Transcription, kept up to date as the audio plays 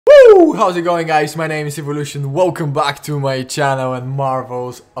Woo! How's it going, guys? My name is Evolution. Welcome back to my channel and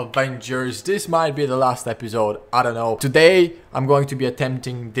Marvel's Avengers. This might be the last episode, I don't know. Today I'm going to be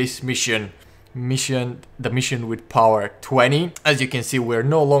attempting this mission with power 20. As you can see, we're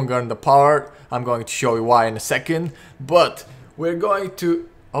no longer on the power. I'm going to show you why in a second. But we're going to...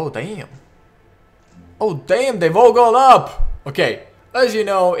 Oh damn, they've all gone up. Okay. As you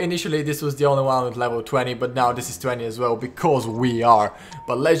know, initially this was the only one with level 20, but now this is 20 as well because we are.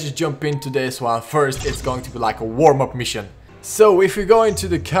 But let's just jump into this one. First, it's going to be like a warm-up mission. So if we go into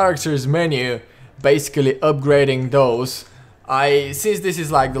the characters menu, basically upgrading those, since this is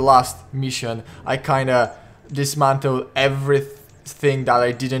like the last mission, I kinda dismantled everything that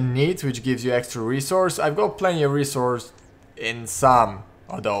I didn't need, which gives you extra resource. I've got plenty of resource in some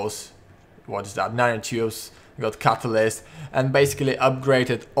of those. What is that? Nanotubes. Got catalyst, and basically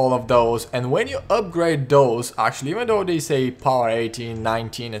upgraded all of those. And when you upgrade those, actually, even though they say power 18,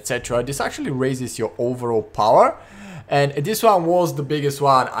 19, etc., this actually raises your overall power. And this one was the biggest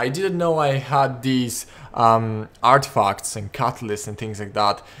one. I didn't know I had these artifacts and catalysts and things like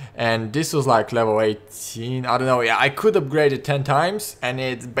that, and this was like level 18. I don't know, yeah, I could upgrade it 10 times and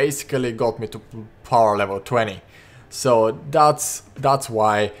it basically got me to power level 20. So that's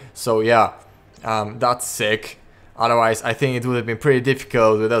why. So yeah, that's sick. Otherwise, I think it would have been pretty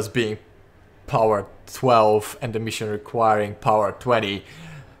difficult with us being power 12 and the mission requiring power 20.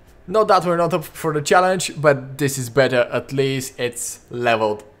 Not that we're not up for the challenge, but this is better. At least it's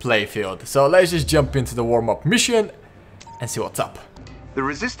leveled playfield. So let's just jump into the warm-up mission and see what's up. The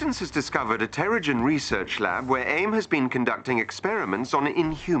Resistance has discovered a Terrigen research lab where AIM has been conducting experiments on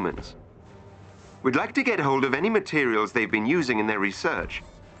Inhumans. We'd like to get hold of any materials they've been using in their research.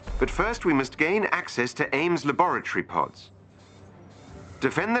 But first we must gain access to AIM's laboratory pods.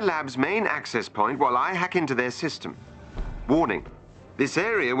 Defend the lab's main access point while I hack into their system. Warning, this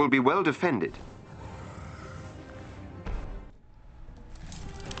area will be well defended.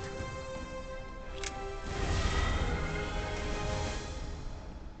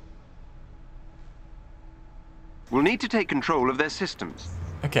 We'll need to take control of their systems.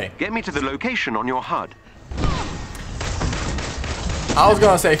 Okay. Get me to the location on your HUD. I was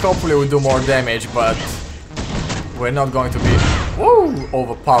gonna say hopefully we do more damage, but we're not going to be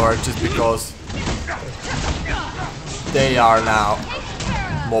overpowered just because they are now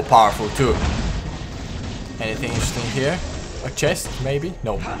more powerful too. Anything interesting here? A chest maybe?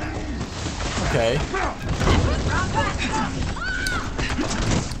 No. Okay.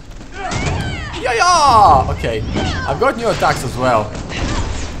 Yeah! Okay. I've got new attacks as well.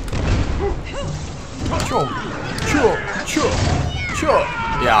 Sure.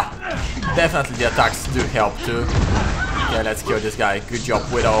 Yeah, definitely the attacks do help too. Yeah, let's kill this guy. Good job,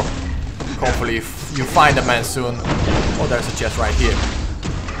 Widow. Hopefully you find the man soon. Oh, there's a chest right here.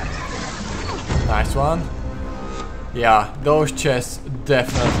 Nice one. Yeah, those chests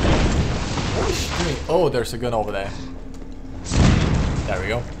definitely. What is she doing? Oh, there's a gun over there. There we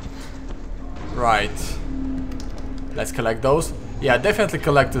go. Right. Let's collect those. Yeah, definitely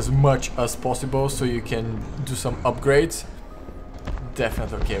collect as much as possible so you can do some upgrades.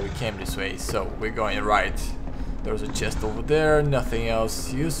 Definitely. Okay, we came this way, so we're going right. There's a chest over there, nothing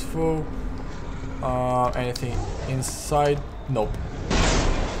else useful. Anything inside? Nope.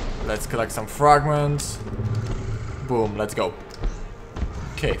 Let's collect some fragments. Boom, let's go.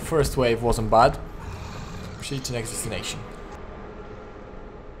 Okay, first wave wasn't bad. Proceed to next destination.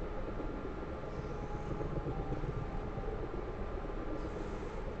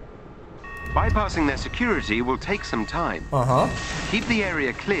 Bypassing their security will take some time. Keep the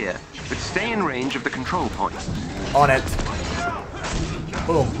area clear, but stay in range of the control point. On it.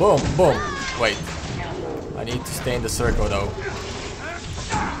 Boom, boom, boom. Wait. I need to stay in the circle though.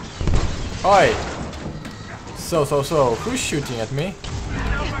 Oi! So, who's shooting at me?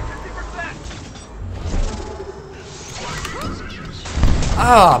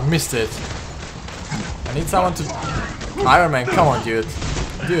 Ah, missed it. I need someone to... Iron Man, come on, dude.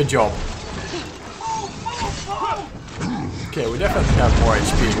 Do your job. Okay, we definitely have more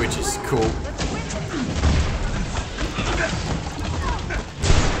HP, which is cool.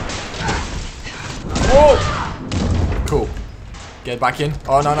 Whoa! Cool. Get back in.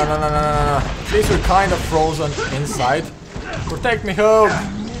 Oh, no. At least we're kind of frozen inside. Protect me, Hulk!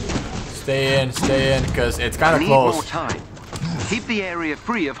 Stay in, because it's kind of close. More time. Keep the area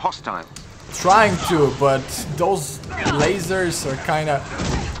free of hostiles. Trying to, but those lasers are kind of...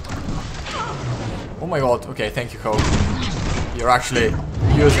 Oh my god. Okay, thank you, Hulk. You're actually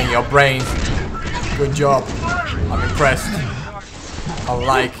using your brain. Good job. I'm impressed. I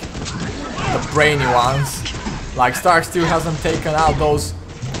like the brainy ones. Like Stark still hasn't taken out those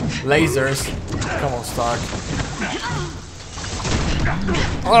Lasers. Come on, Stark.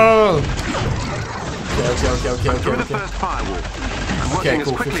 Oh! Okay. Through the first firewall. I'm Okay, working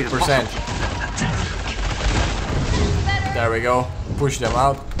cool, as quickly as 50%. possible. There we go. Push them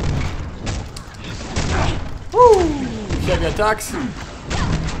out. Woo! Heavy attacks.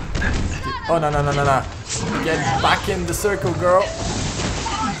 Oh, no. Get back in the circle, girl.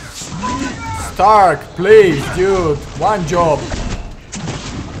 Stark, please, dude. One job.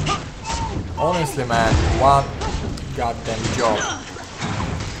 Honestly, man. One goddamn job.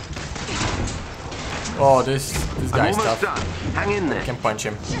 Oh, this guy's I'm tough. almost done. Hang in there. I can punch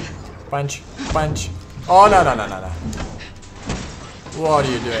him. Punch. Oh, no. What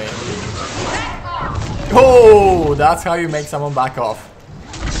are you doing? Oh, that's how you make someone back off.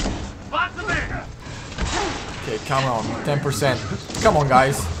 Okay, come on. 10%. Come on,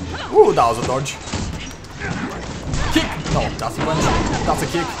 guys. Ooh, that was a dodge. Kick. No, that's a punch. That's a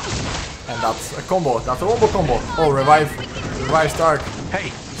kick. And that's a combo. That's a wombo combo. Oh, revive. Revive Stark. Hey.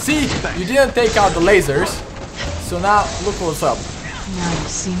 See? You didn't take out the lasers. So now, look what's up. Now you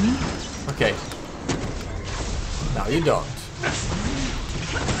see me? Okay. Now you don't.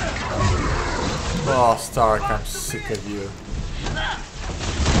 Oh, Stark, I'm sick of you.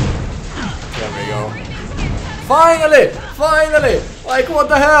 There we go. Finally! Like, what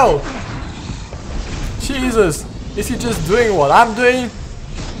the hell? Jesus! Is he just doing what I'm doing?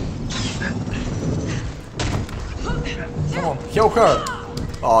 Come on, kill her!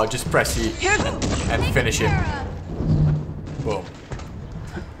 Oh, just press E and finish him. Boom.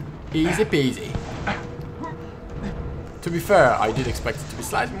 Easy peasy. To be fair, I did expect it to be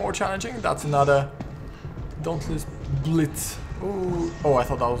slightly more challenging. That's another Dauntless Blitz. Ooh. Oh, I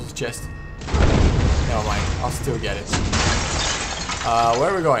thought that was his chest. Never mind, I'll still get it.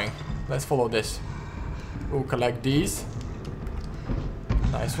 Where are we going? Let's follow this. Ooh, collect these.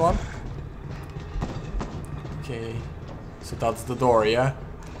 Nice one. Okay, so that's the door, yeah?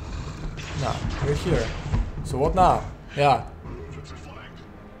 No, we're here. So what now? Yeah.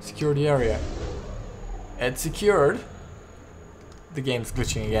 Secure the area. It's secured. The game's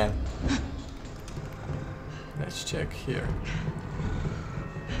glitching again. Let's check here.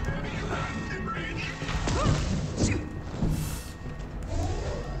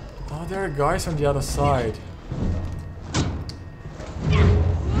 Oh, there are guys on the other side.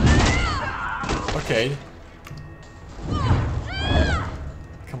 Okay.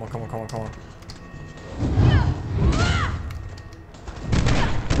 Come on.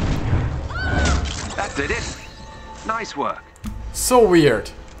 That did it. Nice work. So weird.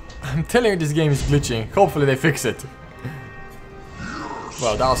 I'm telling you, this game is glitching. Hopefully they fix it.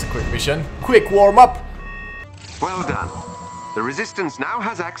 Well, that was a quick mission. Quick warm-up. Well done. The Resistance now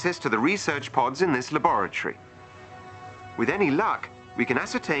has access to the research pods in this laboratory. With any luck, we can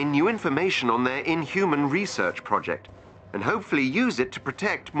ascertain new information on their Inhuman research project, and hopefully use it to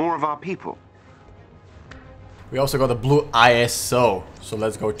protect more of our people. We also got a blue ISO, so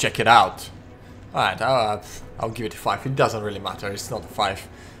let's go check it out. Alright, I'll give it a 5. It doesn't really matter, it's not a 5.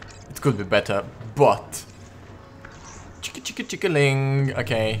 It could be better, but... Chicka-ling,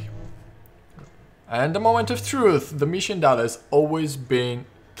 okay. And the moment of truth, the mission that has always been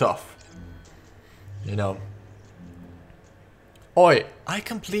tough. You know. Oi, I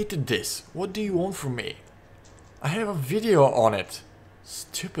completed this. What do you want from me? I have a video on it.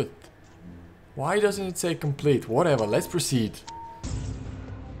 Stupid. Why doesn't it say complete? Whatever, let's proceed.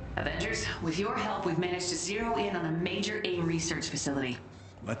 Avengers, with your help, we've managed to zero in on a major AIM research facility.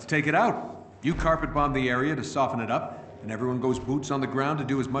 Let's take it out. You carpet bomb the area to soften it up, and everyone goes boots on the ground to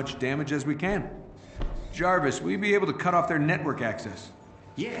do as much damage as we can. Jarvis, will you be able to cut off their network access?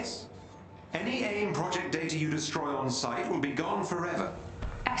 Yes. Any AIM project data you destroy on site will be gone forever.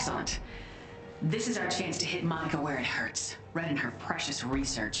 Excellent. This is our chance to hit Monica where it hurts, right in her precious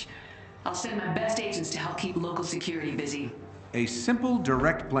research. I'll send my best agents to help keep local security busy. A simple,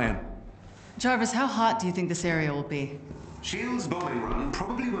 direct plan. Jarvis, how hot do you think this area will be? S.H.I.E.L.D.'s bombing run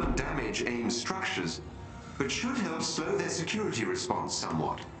probably won't damage AIM's structures, but should help slow their security response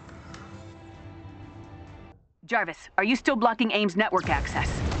somewhat. Jarvis, are you still blocking AIM's network access?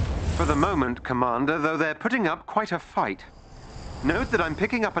 For the moment, Commander, though they're putting up quite a fight. Note that I'm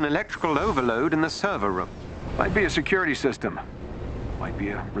picking up an electrical overload in the server room. Might be a security system. Might be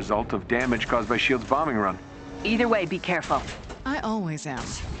a result of damage caused by S.H.I.E.L.D.'s bombing run. Either way, be careful. I always am.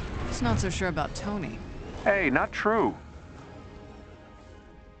 Just not so sure about Tony. Hey, not true.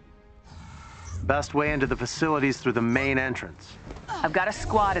 Best way into the facilities through the main entrance. I've got a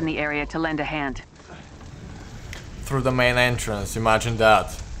squad in the area to lend a hand. Through the main entrance, imagine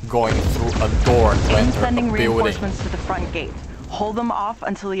that. Going through a door to enter a Sending building. reinforcements to the front gate. Hold them off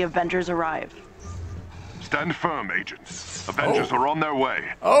until the Avengers arrive. Stand firm, agents. Avengers are on their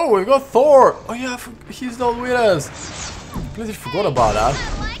way. Oh, we got Thor! Oh yeah, he's not with us. Completely forgot about that.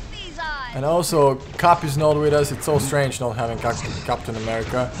 And also, Cap is not with us. It's so strange not having Captain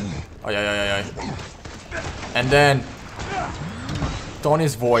America. Oh yeah. And then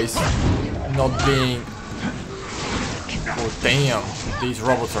Tony's voice not being... Oh damn, these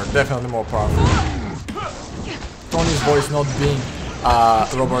robots are definitely more powerful. Tony's voice not being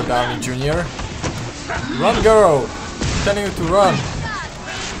Robert Downey Jr. Run, girl! I'm telling you to run.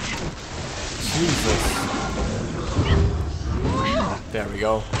 Jesus. There we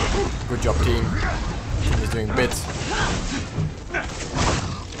go. Good job, team. He's doing bits.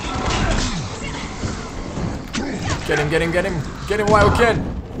 Get him. Get him while we can.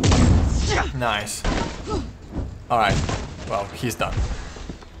 Nice. Alright. Well, he's done.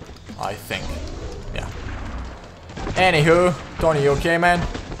 I think. Yeah. Anywho, Tony, you okay, man?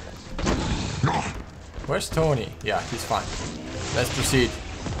 Where's Tony? Yeah, he's fine. Let's proceed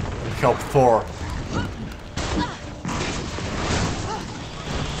and help Thor.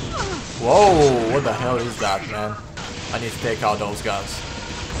 Whoa, what the hell is that, man? I need to take out those guns.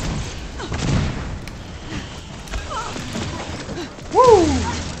 Woo!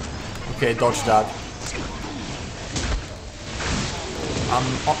 Okay, dodge that.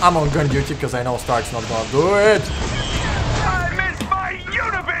 I'm on gun duty because I know Stark's not gonna do it. I missed my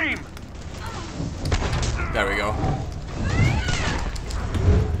unibeam! There we go.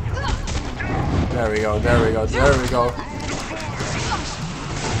 There we go.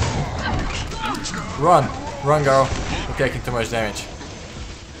 Run, girl. You're taking too much damage.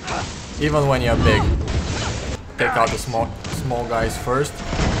 Even when you're big. Take out the small guys first.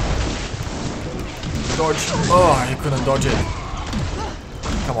 Dodge. Oh, you couldn't dodge it.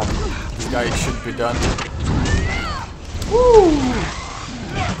 Come on. This guy should be done. Woo!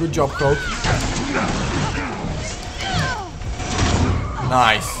 Good job, Coke.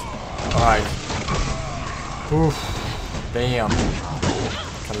 Nice. Alright. Oof. Damn.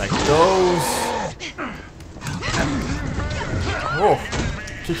 Collect those. Oh.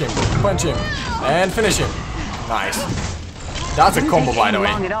 Kick him. Punch him. And finish him. Nice. That's a combo, by the way.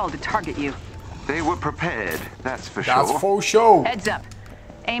 Long at all to target you. They were prepared, that's for sure. That's for sure. Heads up.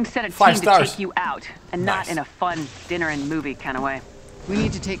 AIM set a team 5 to stars. take you out, and not in a fun dinner and movie kind of way. We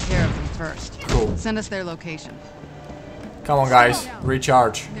need to take care of them first. Cool. Send us their location. Come on, guys.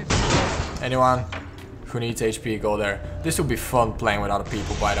 Recharge. Anyone who needs HP, go there. This will be fun playing with other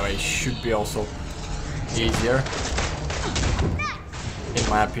people, by the way. Should be also easier. In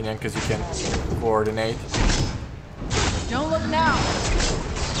my opinion, because you can coordinate. Don't look now.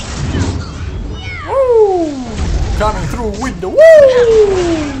 Woo! Coming through with the woo!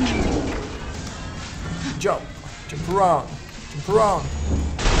 Jump around,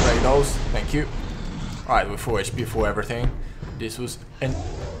 Break those, thank you. Alright, with full HP for everything. This was an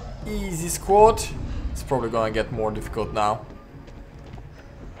easy squad. It's probably gonna get more difficult now.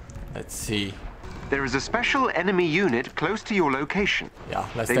 Let's see. There is a special enemy unit close to your location. Yeah,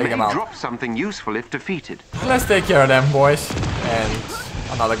 let's they take them out. may drop something useful if defeated. Let's take care of them, boys. And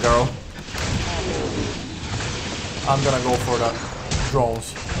another girl. I'm gonna go for the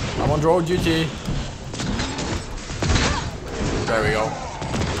drones. I'm on drone duty. There we go.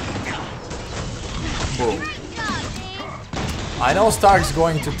 Boom. I know Stark's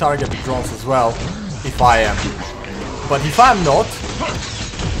going to target the drones as well, if I am. But if I'm not...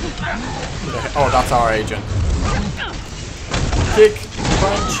 Oh, that's our agent. Kick,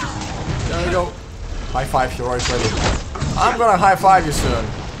 punch. There we go. High five, you're always ready. I'm gonna high five you soon.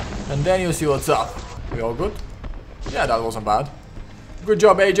 And then you'll see what's up. We all good? Yeah, that wasn't bad. Good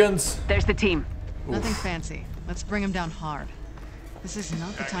job, agents. There's the team. Oof. Nothing fancy. Let's bring them down hard. This is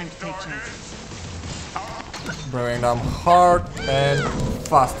not the time to take chances. Bringing them hard and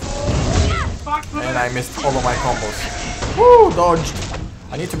fast. And I missed all of my combos. Woo, dodged.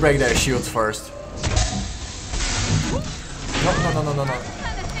 I need to break their shields first. No.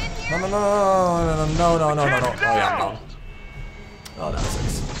 Oh yeah, I'm down. Oh, that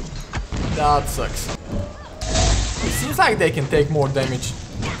sucks. That sucks. It seems like they can take more damage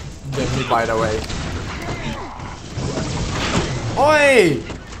than me, by the way. Oi!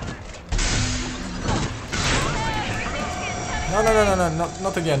 No,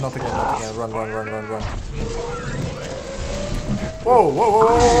 not again. Run.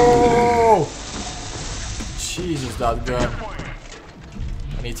 Whoa! Jesus, that gun.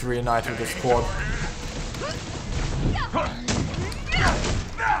 I need to reunite with the squad.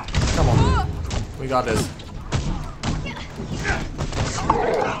 Come on. We got this.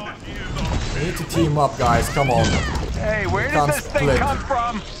 We need to team up, guys. Come on. Hey, where Can't does this thing split. come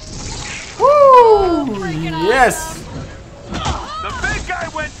from? Woo! Yes! The big guy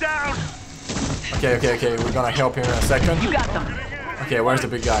went down! Okay, okay, okay. We're gonna help him in a second. You got them. Okay, where's the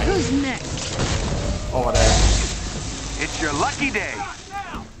big guy? Who's next? Over there. It's your lucky day.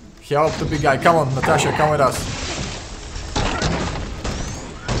 Help the big guy. Come on, Natasha, come with us.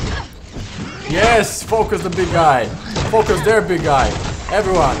 Yes! Focus the big guy. Focus their big guy.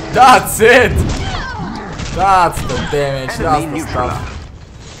 Everyone. That's it! That's the damage. That's the stuff.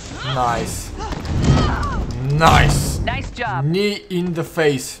 Nice. Nice. Nice job. Knee in the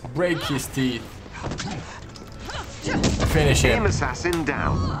face. Break his teeth. Finish him. AIM assassin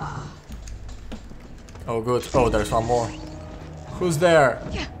down. Oh good. Oh, there's one more. Who's there?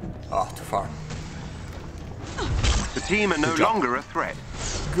 Oh, too far. The team are no longer a threat.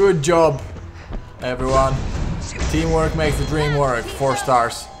 Good job, everyone. Teamwork makes the dream work. 4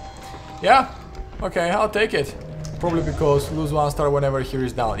 stars. Yeah. Okay, I'll take it. Probably because lose 1 star whenever a hero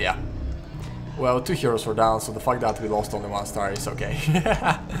is down. Yeah. Well, 2 heroes were down, so the fact that we lost only 1 star is okay.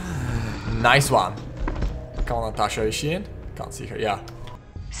 Nice one. Come on, Natasha, is she in? Can't see her, yeah.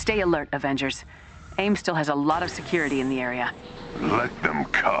 Stay alert, Avengers. AIM still has a lot of security in the area. Let them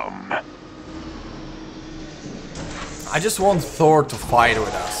come. I just want Thor to fight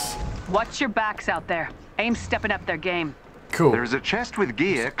with us. Watch your backs out there. AIM's stepping up their game. Cool. There is a chest with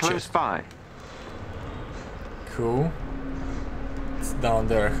gear close by. Cool. It's down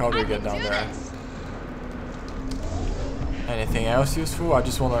there. How do we get down there? Anything else useful? I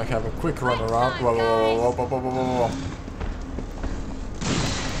just want to have a quick run around. Whoa, whoa, whoa, whoa, whoa, whoa, whoa.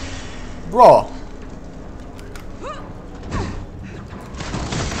 Bro!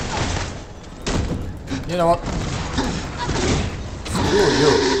 You know what? Screw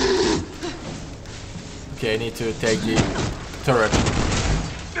you. Okay, I need to take the turret.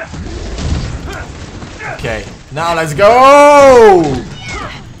 Okay, now let's go!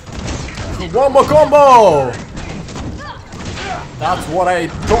 Wombo combo! That's what I'm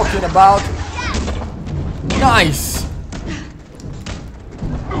talking about. Nice!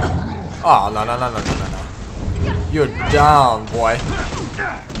 Oh, no, no, no, no, no, no, no. You're down, boy.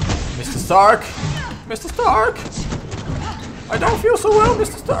 Mr. Stark? Mr. Stark? I don't feel so well,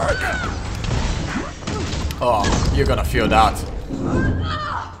 Mr. Stark. Oh, you're gonna feel that.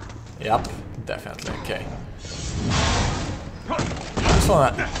 Yep, definitely, okay. I just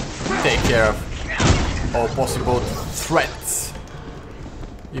wanna take care of all possible threats.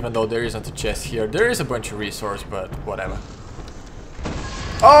 Even though there isn't a chest here. There is a bunch of resources, but whatever.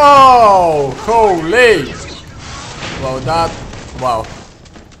 Oh, holy! Well, that... Wow.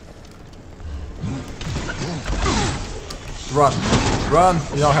 Run. Run.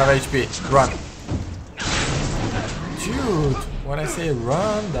 You don't have HP. Run. Dude, when I say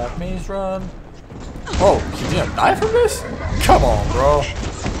run, that means run. Oh, he didn't die from this? Come on, bro.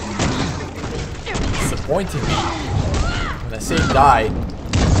 Disappointing me. When I say die,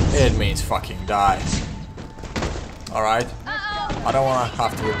 it means fucking die. Alright. I don't want to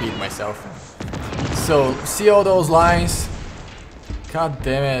have to repeat myself. So, see all those lines? God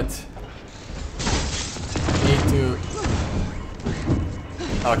damn it. I need to...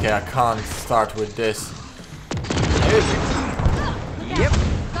 Okay, I can't start with this. Yep.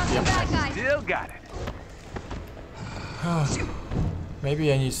 Yep. Still got it.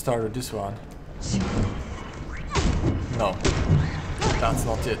 Maybe I need to start with this one. No. That's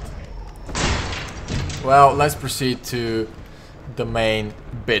not it. Well, let's proceed to the main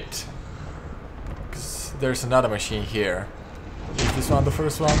bit. 'Cause there's another machine here. Is this one the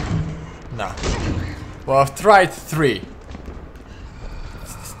first one? No. Well, I've tried 3.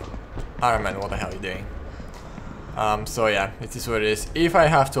 Iron Man, what the hell are you doing? So yeah, it is what it is. If I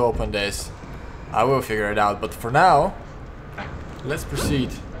have to open this, I will figure it out. But for now, let's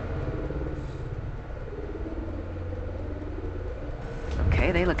proceed.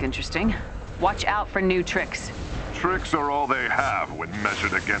 Okay, they look interesting. Watch out for new tricks. Tricks are all they have when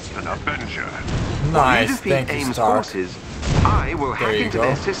measured against an Avenger. Nice, You defeat thank you, AIM's Stark. forces, I will hack you into go.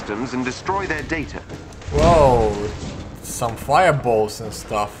 their systems and destroy their data. Whoa, some fireballs and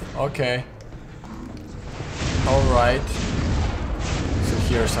stuff. Okay. Alright. So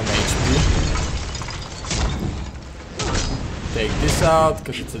here's some HP. Take this out,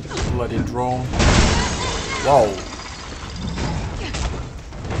 because it's a bloody drone. Whoa.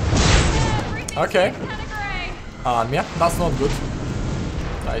 Okay. Yeah, that's not good.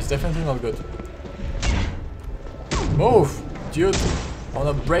 That is definitely not good. Move, dude. I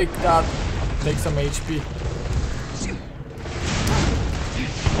wanna break that. Take some HP.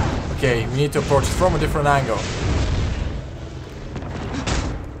 Okay, we need to approach it from a different angle.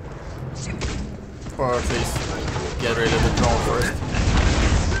 Or at least get rid of the drone first.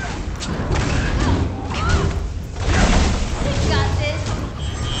 Got this.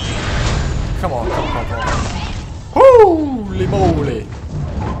 Come on, come on, come on. Holy moly!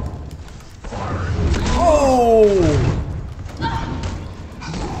 Oh!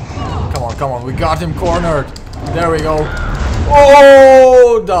 Come on, we got him cornered. There we go.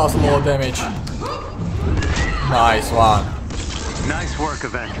 Oh, that was a lot of damage. Nice one. Nice work,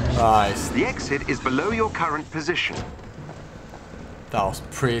 Avenger. Nice. The exit is below your current position. That was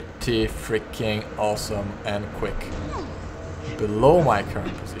pretty freaking awesome and quick. Below my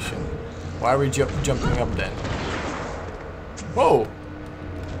current position. Why are we jumping up then? Whoa!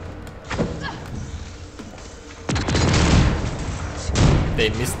 They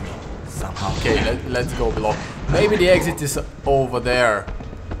missed me somehow. Okay, let's go below. Maybe the exit is over there.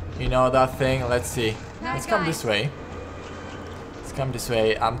 You know that thing? Let's see. Let's come this way. Let's come this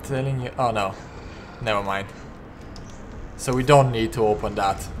way. I'm telling you. Oh no. Never mind. So we don't need to open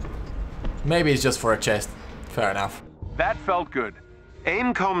that. Maybe it's just for a chest. Fair enough. That felt good.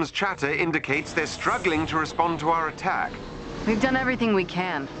 AIMCOM's chatter indicates they're struggling to respond to our attack. We've done everything we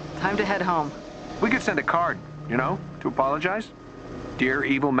can. Time to head home. We could send a card, you know, to apologize. Dear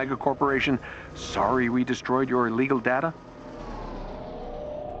evil mega corporation, sorry we destroyed your illegal data.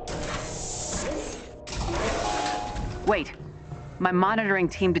 Wait. My monitoring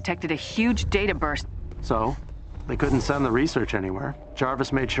team detected a huge data burst. So, they couldn't send the research anywhere.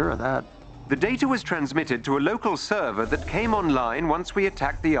 Jarvis made sure of that. The data was transmitted to a local server that came online once we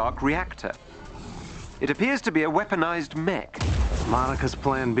attacked the Arc reactor. It appears to be a weaponized mech. Monica's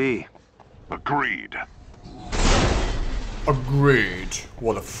plan B. Agreed. Agreed.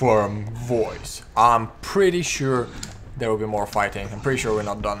 What a firm voice. I'm pretty sure there will be more fighting. I'm pretty sure we're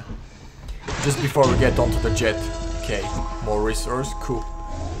not done. Just before we get onto the jet. Okay, more resource. Cool.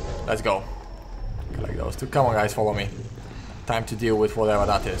 Let's go. Collect those two. Come on guys, follow me. Time to deal with whatever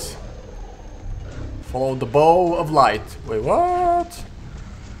that is. Follow the bow of light. Wait, what?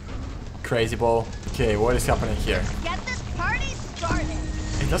 Crazy ball. Okay, what is happening here? Get this party started.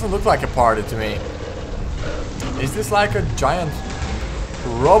 It doesn't look like a party to me. Is this like a giant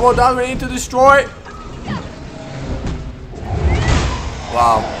robot that we need to destroy?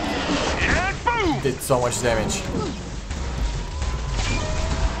 Wow. Did so much damage.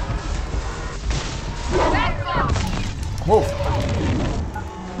 Move.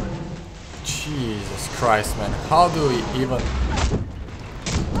 Jesus Christ, man. How do we even...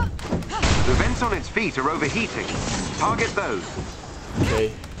 The vents on its feet are overheating. Target those.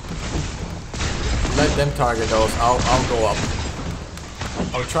 Okay. Let them target those. I'll go up.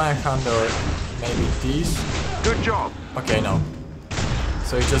 I'll try and handle maybe these. Good job. Okay, no.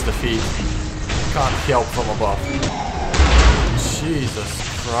 So it's just the feet. Can't help from above.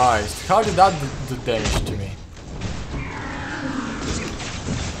 Jesus Christ. How did that do damage to me?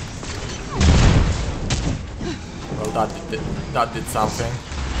 Well, that did something.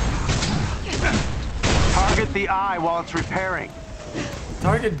 Target the eye while it's repairing.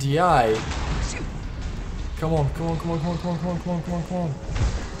 Target the eye. Come on, come on, come on, come on, come on, come on, come on, come on, come on.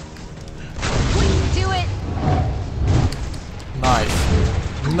 Do it. Nice.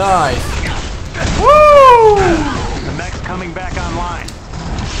 Nice. Woo! The mech's coming back online.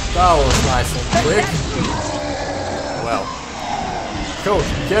 That was nice and quick. Well. Coach,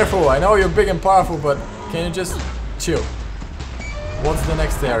 careful. I know you're big and powerful, but can you just chill? What's the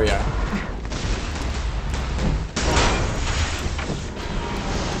next area?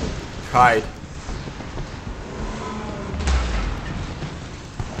 Hide.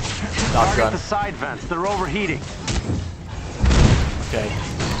 Not Target gun. the side vents. They're overheating. Okay.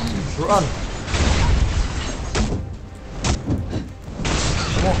 Run.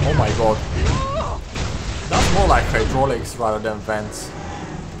 Oh my god. That's more like hydraulics rather than vents.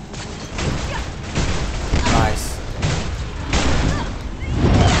 Nice.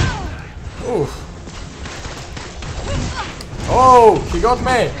 Oof. Oh, he got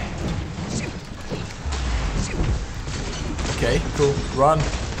me. Okay, cool. Run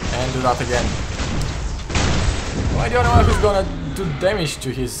and do that again. I don't know if he's gonna do damage to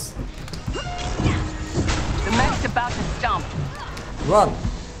his... The mech's about to stump. Run!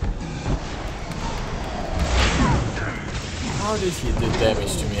 How did he do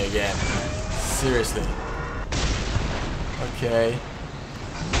damage to me again? Seriously. Okay.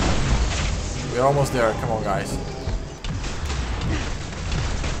 We're almost there. Come on, guys.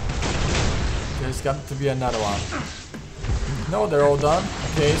 There's got to be another one. No, they're all done.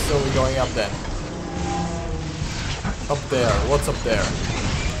 Okay, so we're going up then. Up there. What's up there?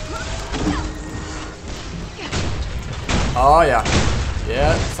 Oh yeah.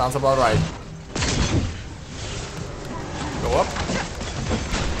 Yeah, sounds about right.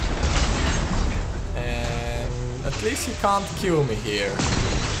 At least he can't kill me here.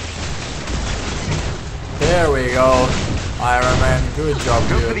 There we go. Iron Man, good job,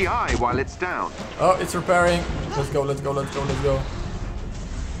 Go dude. for the eye while it's down. Oh, it's repairing. Let's go, let's go, let's go, let's go.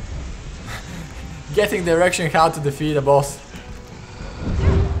 Getting direction how to defeat a boss.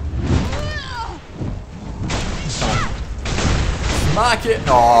 Smack it!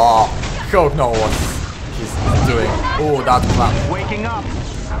 Oh, Coke knows what he's doing. Oh, that clap. Waking up.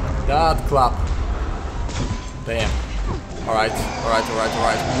 That clap. Damn. Alright, alright, alright,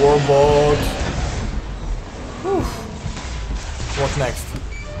 alright. Warbot. Whew. What next?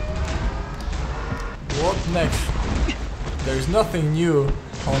 What next? There's nothing new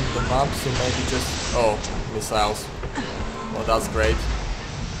on the map, so maybe just... Oh, missiles. Well, that's great.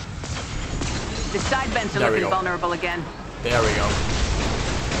 The side vents are There we looking go. vulnerable again. There we go.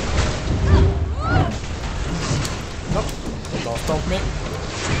 Nope. Don't stop me.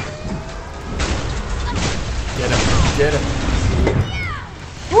 Get him. Get him.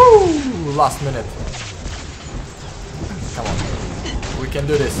 Woo! Last minute. Come on. We can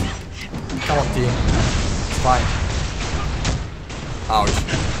do this. Come on, team. It's fine. Ouch.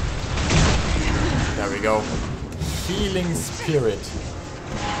 There we go. Healing spirit.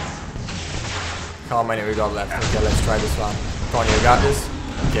 How many we got left? Okay, let's try this one. Tony, you got this?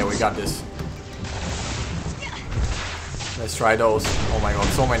 Okay, we got this. Let's try those. Oh my god,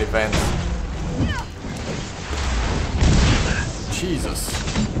 so many vents. Jesus.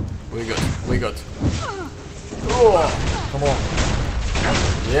 We good. We good. Oh, come on.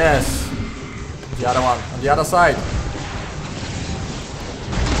 Yes. The other one. On the other side.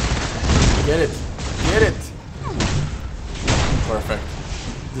 Get it. Get it. Perfect.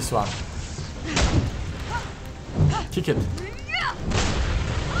 This one. Kick it.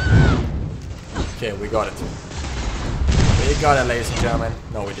 Okay, we got it. We got it, ladies and gentlemen.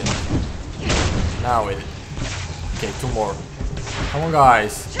 No, we didn't. Now we did. Okay, 2 more. Come on,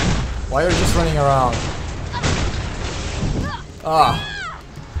 guys. Why are you just running around? Ah.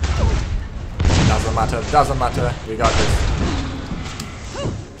 Doesn't matter. Doesn't matter. We got this.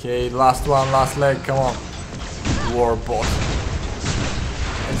 Okay, last one, last leg. Come on. Warbot.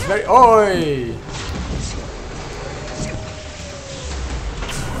 It's very... Oi!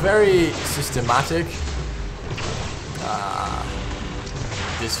 Very systematic,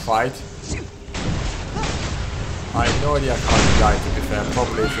 this fight. I have no idea how to die, to be fair.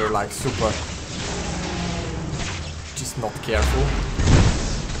 Probably if you're like super just not careful.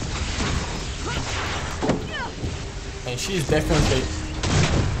 And she's definitely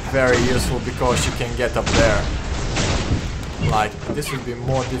very useful because she can get up there. Like, this would be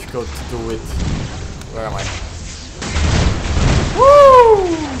more difficult to do with... Where am I?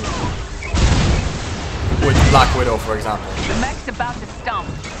 Woo! With Black Widow, for example. The mech's about to stomp.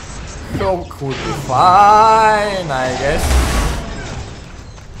 Coke would be fine, I guess.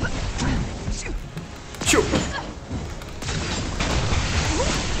 Shoot!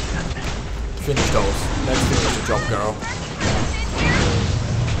 Finish those. Let's finish the job, girl.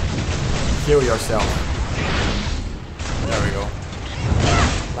 Heal yourself. There we go.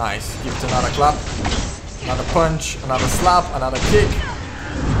 Nice. Give it another clap. Another punch, another slap, another kick.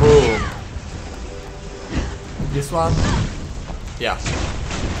 Boom. This one. Yeah.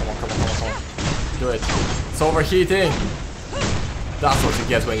 Come on, come on, come on, come on. Do it. It's overheating. That's what you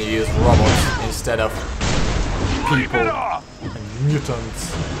get when you use robots instead of people and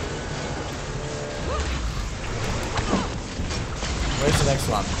mutants. Where's the next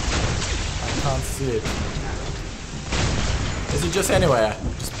one? I can't see it. Is it just anywhere?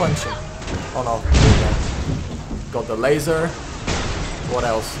 Just punch him. Oh no. Got the laser. What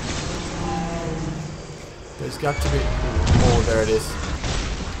else? There's got to be... Oh, there it is.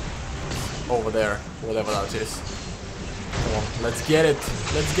 Over there. Whatever that is. Come on. Let's get it.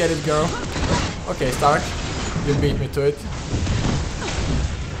 Let's get it, girl. Okay, Stark. You beat me to it.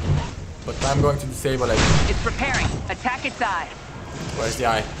 But I'm going to disable it. It's preparing. Attack its eye. Where's the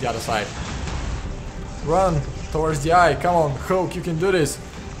eye? The other side. Run towards the eye. Come on, Hulk, you can do this.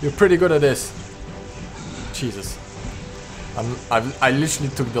 You're pretty good at this. Jesus. I literally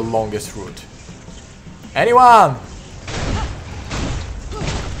took the longest route. Anyone?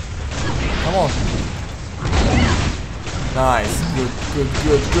 Come on. Nice. Good, good,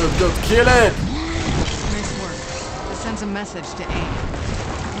 good, good, good. Kill it! Nice work. This sends a message to AIM.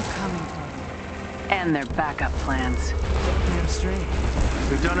 We're coming for them. And their backup plans. Damn straight.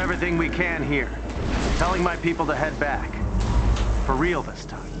 We've done everything we can here. Telling my people to head back. For real this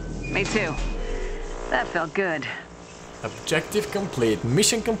time. Me too. That felt good. Objective complete.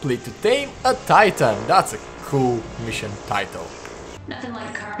 Mission complete to tame a Titan. That's a cool mission title. Nothing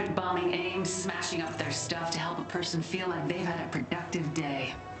like carpet bombing AIM smashing up their stuff to help a person feel like they've had a productive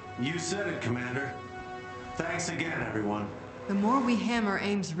day. You said it, Commander. Thanks again, everyone. The more we hammer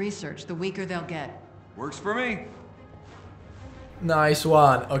AIM's research, the weaker they'll get. Works for me. Nice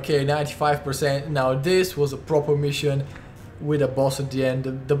one. Okay, 95%. Now this was a proper mission with a boss at the end.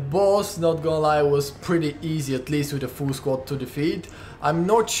 The boss, not gonna lie, was pretty easy, at least with a full squad to defeat. I'm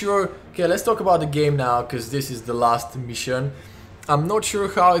not sure. Okay, let's talk about the game now, because this is the last mission. I'm not sure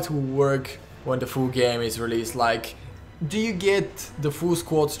how it will work when the full game is released. Like, do you get the full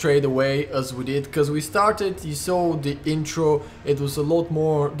squad straight away as we did? Because we started, you saw the intro, it was a lot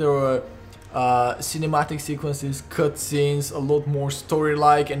more, there were cinematic sequences, cutscenes, a lot more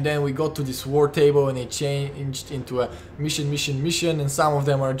story-like, and then we got to this war table and it changed into a mission, and some of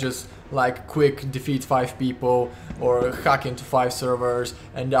them are just like quick defeat 5 people or hack into 5 servers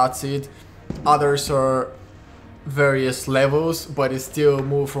and that's it. Others are various levels, but it's still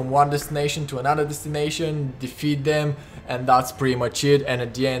move from one destination to another destination, defeat them, and that's pretty much it. And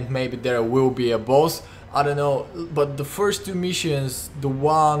at the end maybe there will be a boss, I don't know. But the first 2 missions, the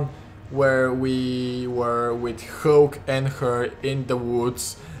one where we were with Hulk and her in the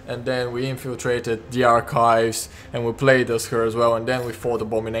woods, and then we infiltrated the archives and we played as her as well, and then we fought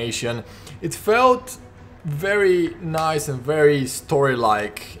Abomination. It felt very nice and very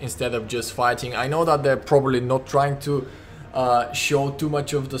story-like instead of just fighting. I know that they're probably not trying to show too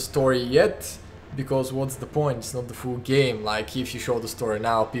much of the story yet, because what's the point? It's not the full game. Like, if you show the story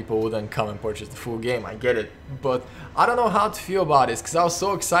now, people wouldn't come and purchase the full game. I get it, but I don't know how to feel about this, because I was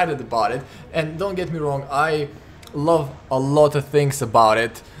so excited about it. And don't get me wrong, I love a lot of things about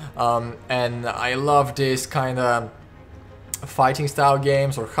it, and I love this kind of fighting style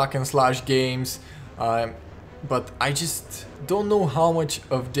games or hack and slash games, but I just don't know how much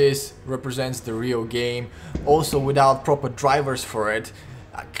of this represents the real game. Also, without proper drivers for it,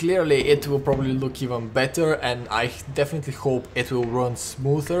 clearly it will probably look even better, and I definitely hope it will run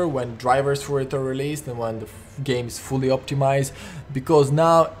smoother when drivers for it are released and when the game is fully optimized, because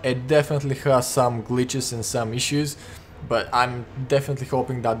now it definitely has some glitches and some issues, but I'm definitely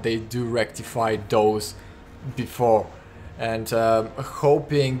hoping that they do rectify those before, and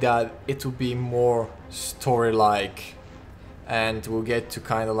hoping that it will be more story-like and we'll get to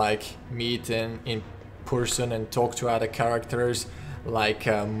kind of like meet in person and talk to other characters like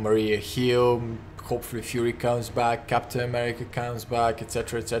Maria Hill. Hopefully Fury comes back, Captain America comes back,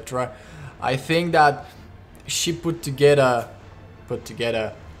 etc, etc. I think that she put together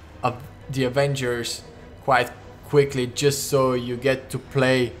the Avengers quite quickly, just so you get to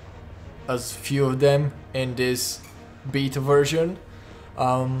play as few of them in this beta version.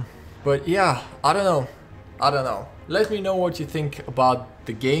 But yeah, I don't know. Let me know what you think about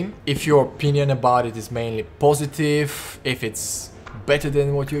the game. If your opinion about it is mainly positive, if it's better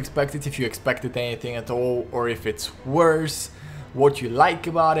than what you expected, if you expected anything at all, or if it's worse, what you like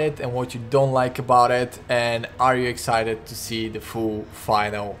about it and what you don't like about it, and are you excited to see the full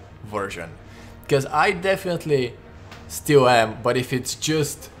final version? Because I definitely still am, but if it's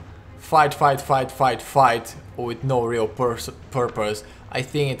just fight with no real purpose, I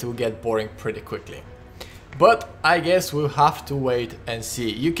think it will get boring pretty quickly. But I guess we'll have to wait and see.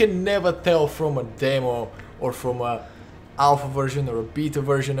 You can never tell from a demo or from a alpha version or a beta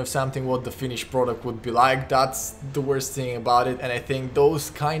version of something what the finished product would be like. That's the worst thing about it, and I think those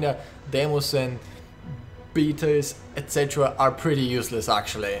kind of demos and betas, etc. are pretty useless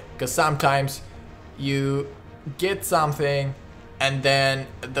actually, because sometimes you get something and then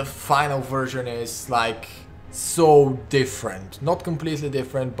the final version is like so different, not completely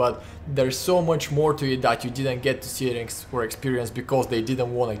different, but there's so much more to it that you didn't get to see it or experience because they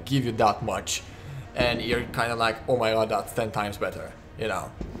didn't want to give you that much, and you're kind of like, oh my god, that's 10 times better, you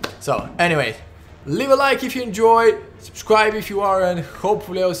know. So anyway, leave a like if you enjoyed, subscribe if you are, and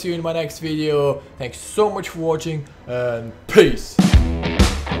hopefully I'll see you in my next video. Thanks so much for watching, and peace.